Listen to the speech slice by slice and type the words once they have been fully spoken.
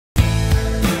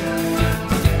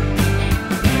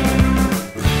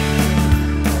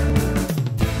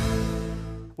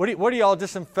What do y'all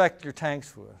disinfect your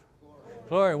tanks with?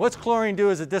 Chlorine. What's chlorine do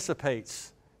as it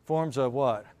dissipates? Forms of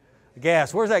what?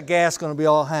 Gas. Where's that gas going to be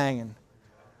all hanging?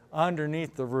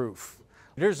 Underneath the roof.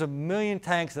 There's a million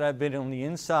tanks that I've been on the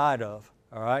inside of,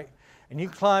 all right? And you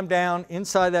climb down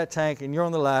inside that tank and you're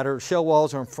on the ladder, shell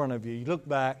walls are in front of you. You look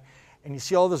back and you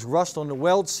see all this rust on the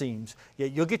weld seams.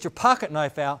 Yet you'll get your pocket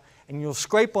knife out and you'll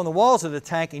scrape on the walls of the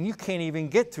tank and you can't even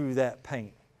get through that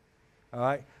paint, all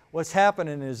right? What's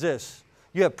happening is this.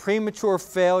 You have premature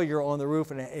failure on the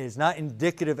roof and it is not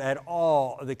indicative at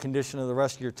all of the condition of the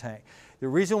rest of your tank. The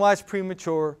reason why it's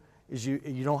premature is you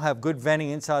don't have good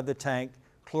venting inside the tank.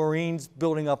 Chlorine's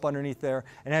building up underneath there.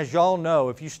 And as y'all know,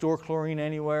 if you store chlorine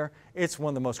anywhere, it's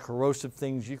one of the most corrosive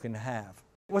things you can have.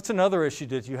 What's another issue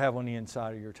that you have on the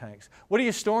inside of your tanks? What are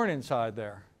you storing inside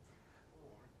there?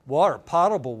 Water,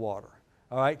 potable water.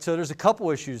 All right, so there's a couple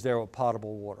issues there with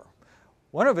potable water.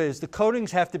 One of it is the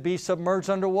coatings have to be submerged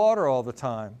underwater all the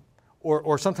time,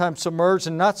 or sometimes submerged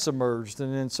and not submerged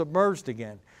and then submerged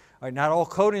again. All right, not all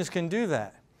coatings can do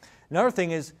that. Another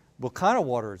thing is, what kind of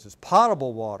water is this?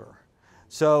 Potable water.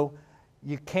 So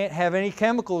you can't have any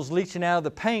chemicals leaching out of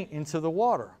the paint into the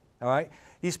water. All right?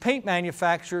 These paint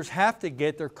manufacturers have to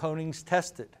get their coatings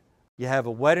tested. You have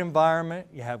a wet environment,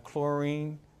 you have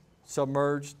chlorine,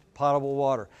 submerged, potable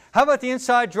water. How about the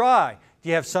inside dry? Do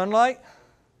you have sunlight?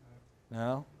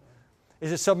 No.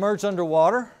 Is it submerged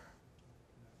underwater?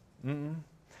 Mm-mm.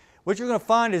 What you're going to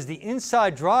find is the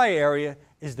inside dry area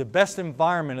is the best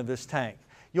environment of this tank.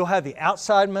 You'll have the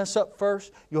outside mess up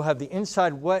first. You'll have the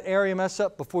inside wet area mess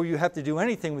up before you have to do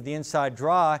anything with the inside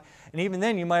dry. And even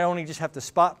then, you might only just have to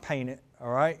spot paint it,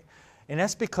 all right? And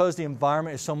that's because the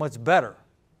environment is so much better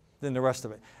than the rest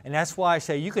of it. And that's why I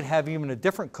say you could have even a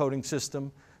different coating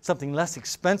system, something less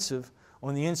expensive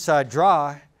on the inside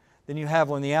dry than you have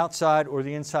on the outside or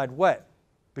the inside wet,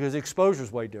 because the exposure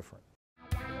is way different.